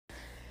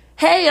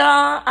Hey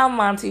y'all, I'm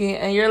Monty,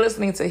 and you're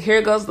listening to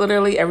Here Goes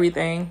Literally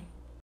Everything.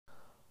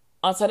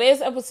 On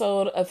today's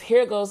episode of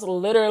Here Goes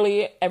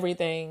Literally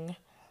Everything,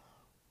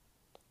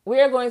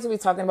 we are going to be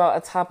talking about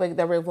a topic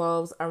that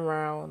revolves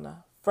around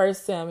 1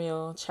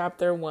 Samuel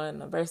chapter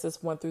 1,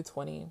 verses 1 through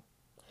 20.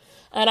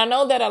 And I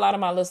know that a lot of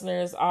my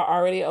listeners are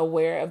already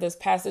aware of this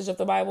passage of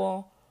the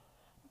Bible,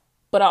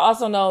 but I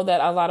also know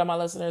that a lot of my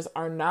listeners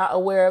are not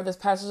aware of this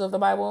passage of the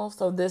Bible,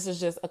 so this is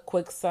just a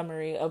quick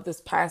summary of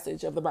this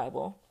passage of the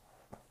Bible.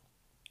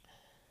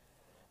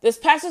 This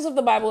passage of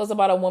the Bible is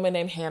about a woman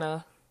named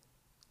Hannah.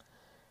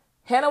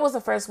 Hannah was the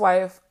first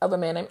wife of a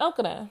man named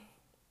Elkanah.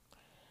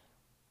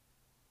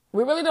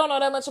 We really don't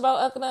know that much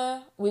about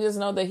Elkanah. We just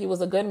know that he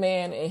was a good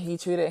man and he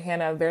treated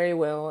Hannah very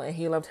well and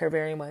he loved her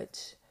very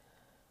much.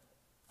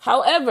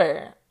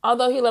 However,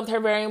 although he loved her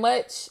very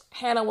much,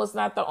 Hannah was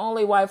not the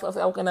only wife of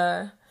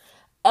Elkanah.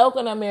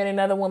 Elkanah married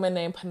another woman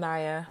named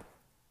Peninnah.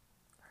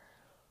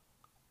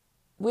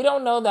 We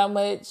don't know that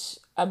much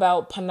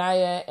about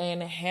Peninnah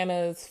and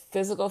Hannah's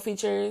physical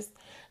features.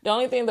 The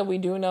only thing that we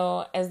do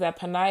know is that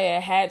Peninnah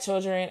had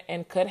children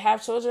and could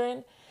have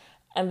children,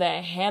 and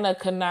that Hannah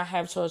could not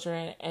have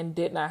children and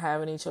did not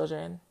have any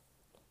children.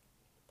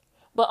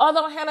 But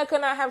although Hannah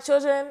could not have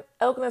children,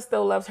 Elkanah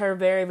still loved her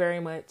very, very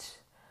much.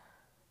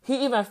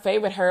 He even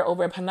favored her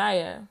over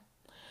Peninnah.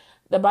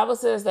 The Bible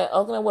says that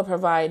Elkanah would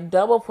provide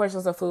double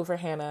portions of food for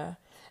Hannah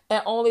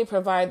and only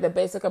provide the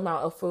basic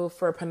amount of food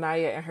for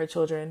Peninnah and her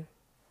children.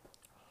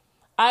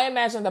 I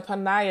imagine that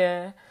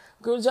Peninnah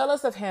grew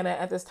jealous of Hannah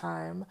at this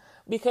time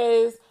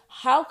because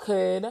how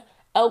could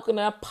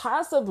Elkanah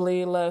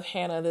possibly love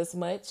Hannah this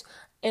much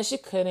and she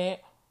couldn't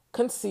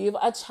conceive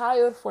a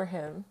child for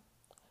him?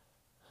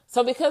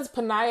 So because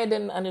Peninnah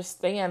didn't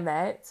understand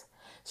that,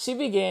 she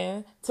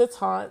began to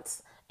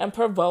taunt and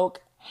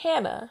provoke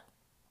Hannah.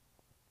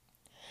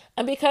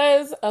 And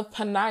because of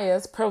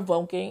Peninnah's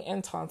provoking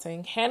and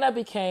taunting, Hannah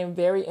became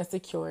very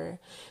insecure.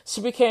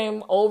 She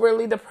became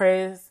overly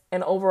depressed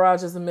and overall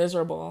just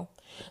miserable.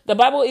 The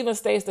Bible even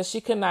states that she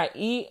could not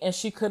eat and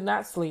she could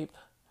not sleep.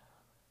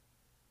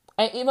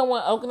 And even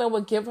when Elkanah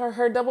would give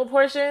her double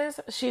portions,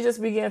 she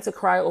just began to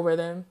cry over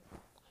them.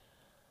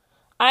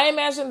 I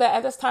imagine that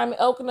at this time,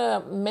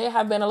 Elkanah may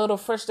have been a little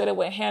frustrated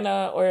with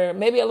Hannah or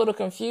maybe a little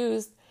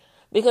confused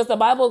because the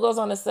Bible goes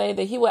on to say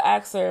that he would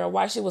ask her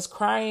why she was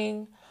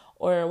crying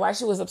or why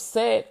she was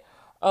upset,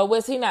 or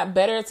was he not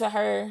better to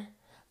her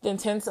than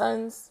 10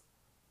 sons?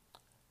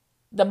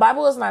 The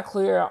Bible is not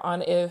clear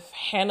on if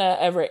Hannah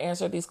ever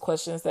answered these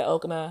questions that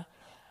Elkanah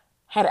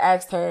had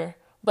asked her,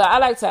 but I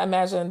like to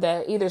imagine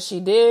that either she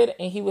did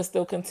and he would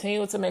still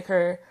continue to make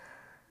her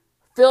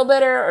feel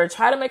better or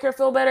try to make her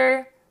feel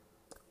better,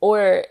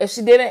 or if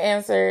she didn't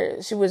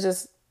answer, she would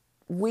just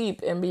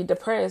weep and be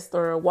depressed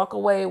or walk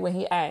away when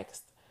he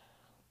asked.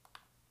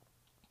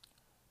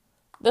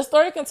 The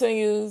story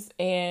continues,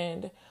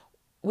 and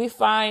we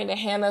find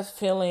Hannah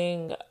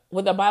feeling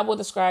what the Bible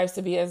describes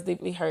to be as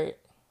deeply hurt.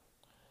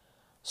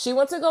 She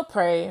went to go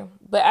pray,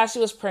 but as she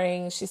was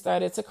praying, she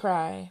started to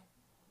cry.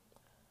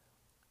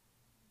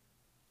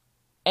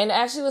 And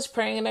as she was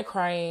praying and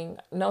crying,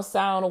 no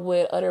sound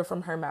would utter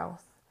from her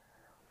mouth.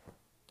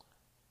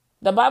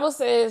 The Bible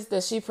says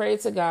that she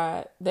prayed to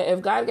God that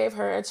if God gave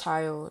her a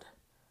child,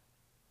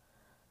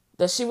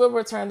 that she would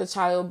return the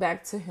child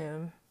back to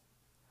him,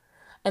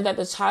 and that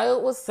the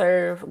child would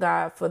serve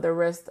God for the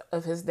rest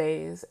of his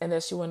days, and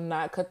that she would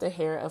not cut the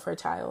hair of her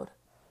child.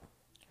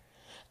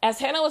 As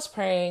Hannah was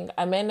praying,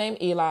 a man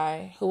named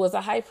Eli, who was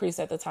a high priest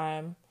at the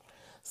time,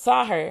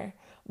 saw her,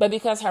 but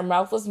because her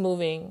mouth was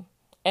moving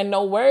and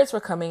no words were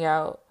coming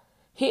out,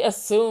 he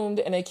assumed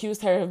and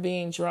accused her of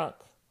being drunk.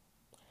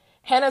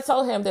 Hannah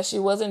told him that she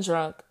wasn't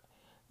drunk,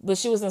 but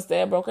she was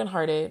instead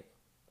brokenhearted,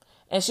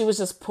 and she was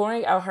just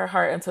pouring out her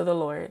heart unto the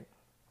Lord.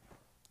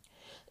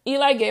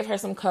 Eli gave her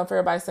some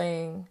comfort by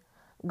saying,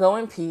 "Go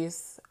in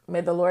peace. May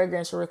the Lord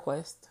grant your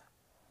request."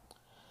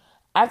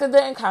 After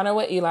the encounter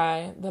with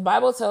Eli, the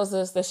Bible tells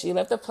us that she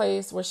left the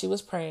place where she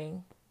was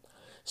praying.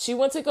 She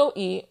went to go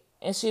eat,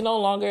 and she no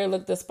longer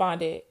looked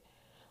despondent,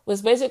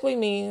 which basically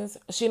means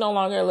she no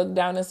longer looked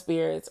down in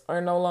spirits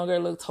or no longer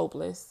looked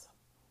hopeless.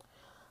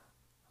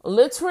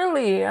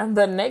 Literally,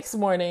 the next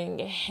morning,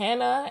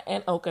 Hannah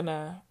and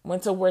Elkanah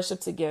went to worship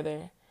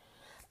together.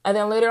 And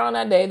then later on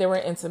that day, they were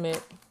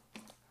intimate.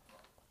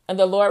 And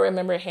the Lord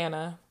remembered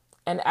Hannah,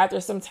 and after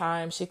some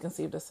time, she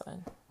conceived a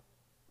son.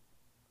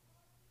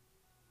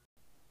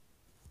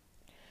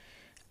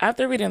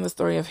 After reading the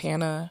story of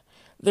Hannah,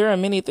 there are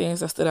many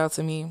things that stood out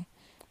to me.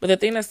 But the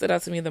thing that stood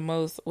out to me the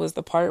most was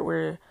the part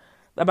where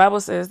the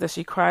Bible says that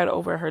she cried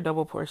over her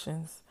double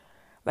portions.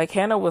 Like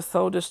Hannah was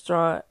so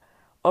distraught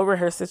over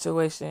her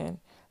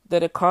situation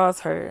that it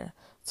caused her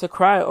to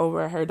cry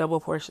over her double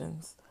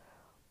portions.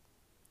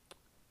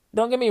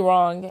 Don't get me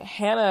wrong,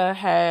 Hannah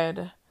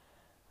had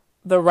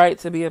the right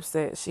to be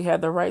upset. She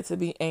had the right to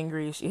be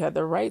angry. She had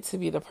the right to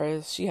be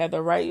depressed. She had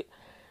the right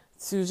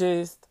to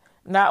just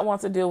not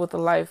want to deal with the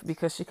life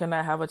because she could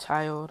not have a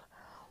child.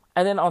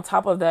 And then on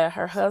top of that,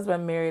 her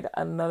husband married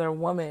another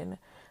woman,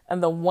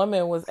 and the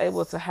woman was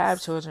able to have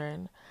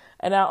children.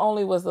 And not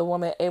only was the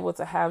woman able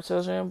to have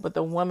children, but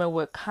the woman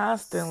would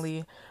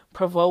constantly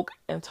provoke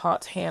and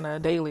taunt Hannah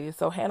daily.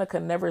 So Hannah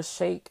could never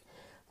shake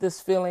this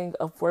feeling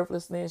of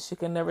worthlessness. She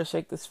can never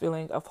shake this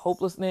feeling of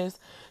hopelessness.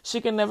 She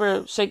can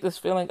never shake this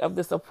feeling of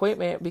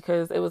disappointment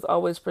because it was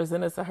always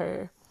presented to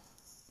her.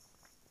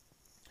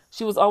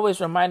 She was always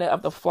reminded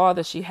of the flaw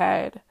that she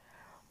had.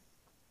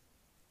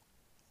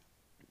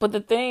 But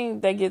the thing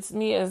that gets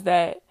me is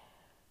that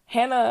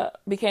Hannah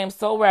became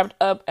so wrapped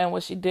up in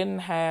what she didn't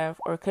have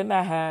or could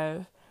not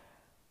have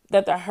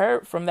that the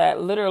hurt from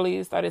that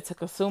literally started to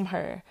consume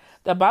her.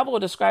 The Bible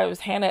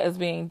describes Hannah as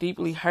being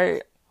deeply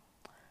hurt.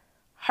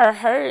 Her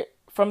hurt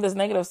from this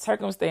negative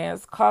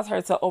circumstance caused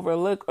her to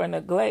overlook or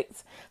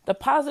neglect the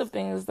positive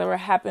things that were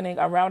happening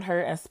around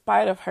her in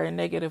spite of her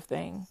negative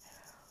thing.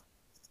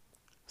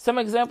 Some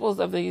examples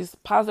of these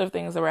positive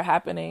things that were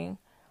happening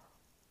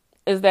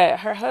is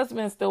that her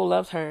husband still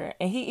loved her,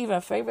 and he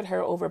even favored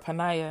her over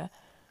Peninnah.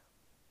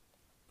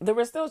 There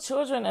were still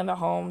children in the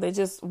home, they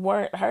just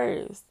weren't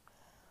hers.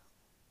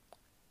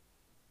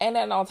 And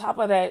then on top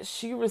of that,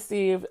 she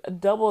received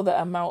double the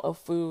amount of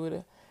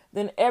food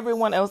than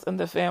everyone else in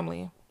the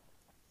family.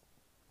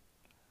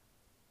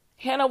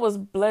 Hannah was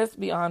blessed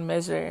beyond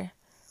measure.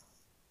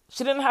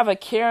 She didn't have a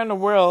care in the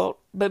world,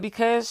 but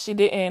because she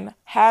didn't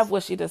have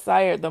what she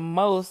desired the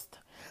most,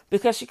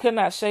 because she could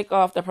not shake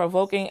off the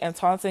provoking and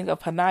taunting of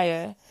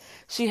Peninnah,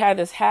 she had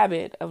this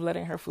habit of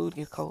letting her food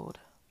get cold.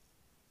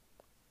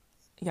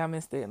 Y'all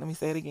missed it. Let me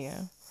say it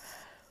again.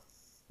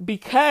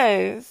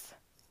 Because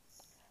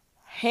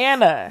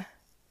Hannah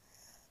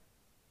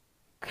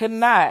could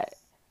not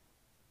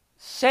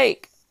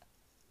shake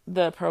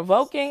the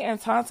provoking and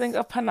taunting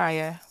of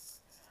Peninnah,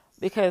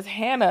 because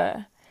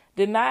Hannah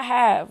did not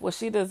have what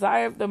she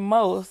desired the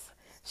most,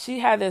 she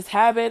had this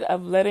habit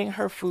of letting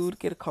her food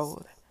get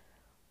cold.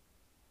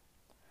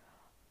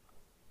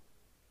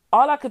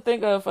 All I could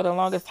think of for the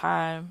longest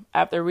time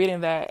after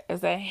reading that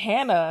is that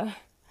Hannah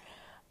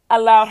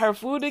allowed her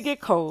food to get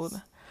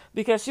cold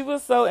because she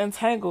was so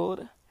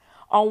entangled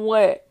on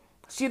what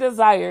she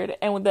desired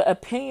and with the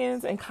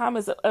opinions and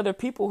comments of other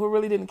people who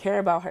really didn't care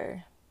about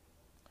her.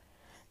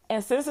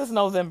 And since it's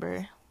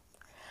November,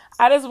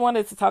 I just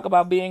wanted to talk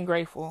about being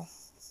grateful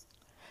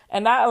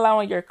and not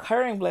allowing your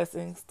current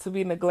blessings to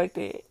be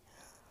neglected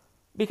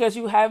because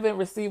you haven't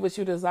received what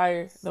you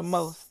desire the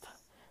most.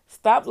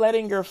 Stop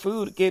letting your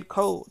food get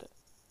cold.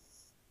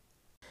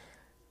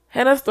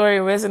 Hannah's story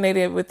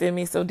resonated within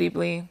me so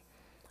deeply,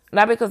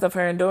 not because of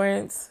her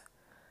endurance,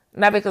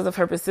 not because of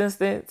her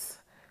persistence,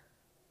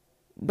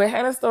 but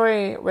Hannah's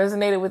story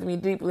resonated with me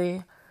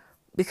deeply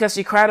because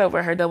she cried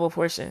over her double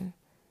portion.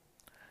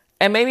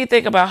 And made me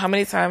think about how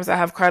many times I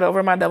have cried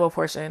over my double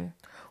portion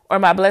or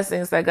my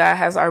blessings that God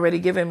has already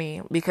given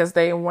me because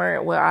they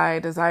weren't what I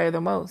desire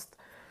the most.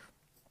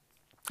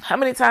 How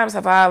many times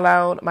have I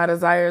allowed my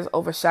desires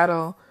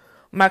overshadow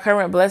my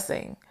current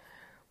blessing?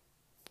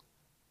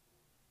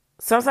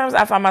 Sometimes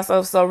I find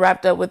myself so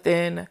wrapped up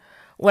within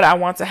what I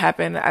want to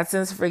happen, I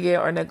tend to forget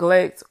or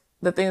neglect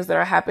the things that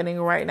are happening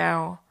right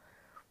now.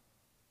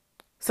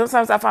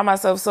 Sometimes I find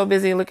myself so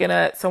busy looking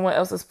at someone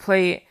else's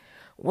plate,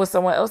 what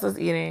someone else is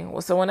eating,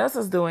 what someone else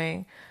is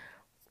doing,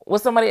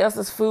 what somebody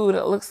else's food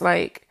looks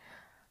like,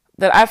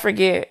 that I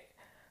forget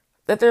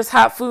that there's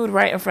hot food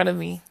right in front of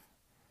me.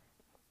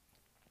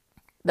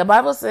 The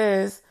Bible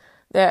says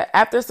that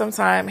after some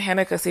time,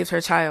 Hannah conceived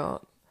her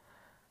child.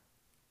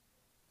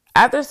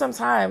 After some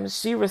time,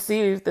 she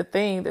received the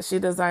thing that she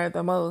desired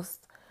the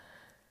most.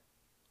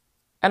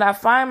 And I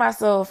find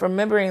myself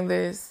remembering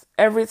this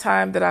every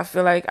time that I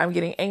feel like I'm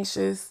getting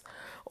anxious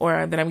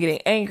or that I'm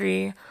getting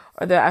angry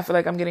or that I feel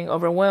like I'm getting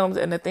overwhelmed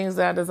and the things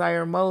that I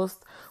desire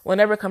most will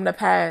never come to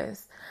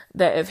pass.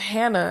 That if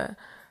Hannah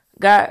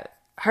got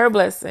her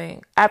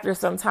blessing after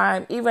some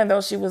time, even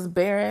though she was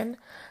barren,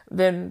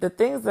 then the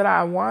things that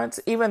I want,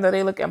 even though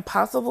they look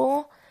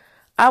impossible,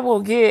 I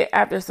will get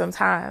after some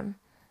time.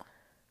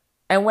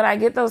 And when I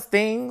get those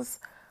things,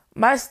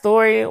 my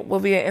story will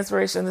be an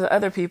inspiration to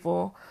other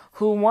people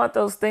who want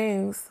those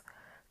things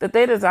that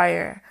they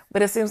desire,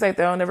 but it seems like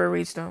they'll never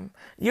reach them.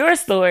 Your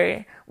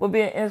story will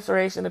be an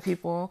inspiration to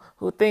people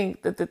who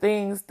think that the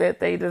things that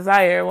they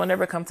desire will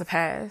never come to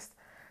pass.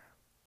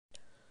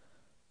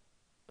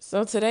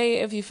 So today,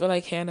 if you feel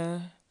like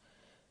Hannah,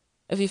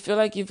 if you feel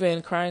like you've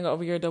been crying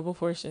over your double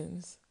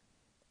portions,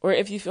 or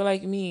if you feel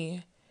like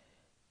me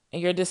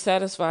and you're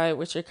dissatisfied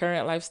with your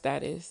current life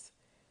status,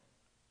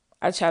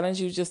 I challenge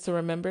you just to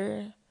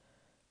remember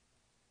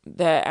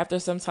that after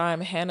some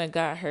time, Hannah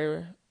got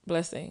her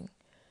blessing.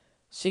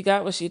 She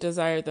got what she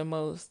desired the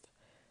most.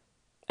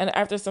 And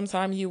after some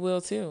time, you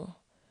will too.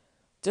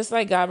 Just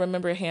like God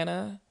remembered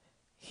Hannah,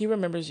 He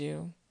remembers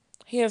you.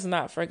 He has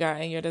not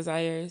forgotten your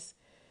desires.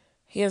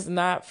 He has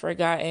not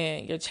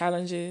forgotten your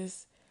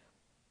challenges.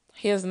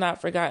 He has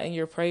not forgotten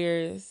your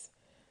prayers.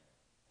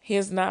 He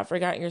has not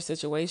forgotten your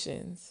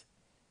situations.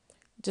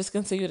 Just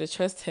continue to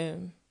trust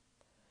Him.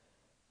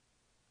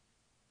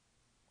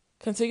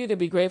 Continue to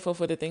be grateful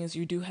for the things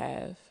you do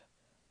have.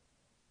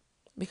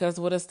 Because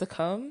what is to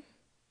come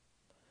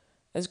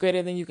is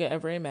greater than you can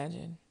ever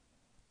imagine.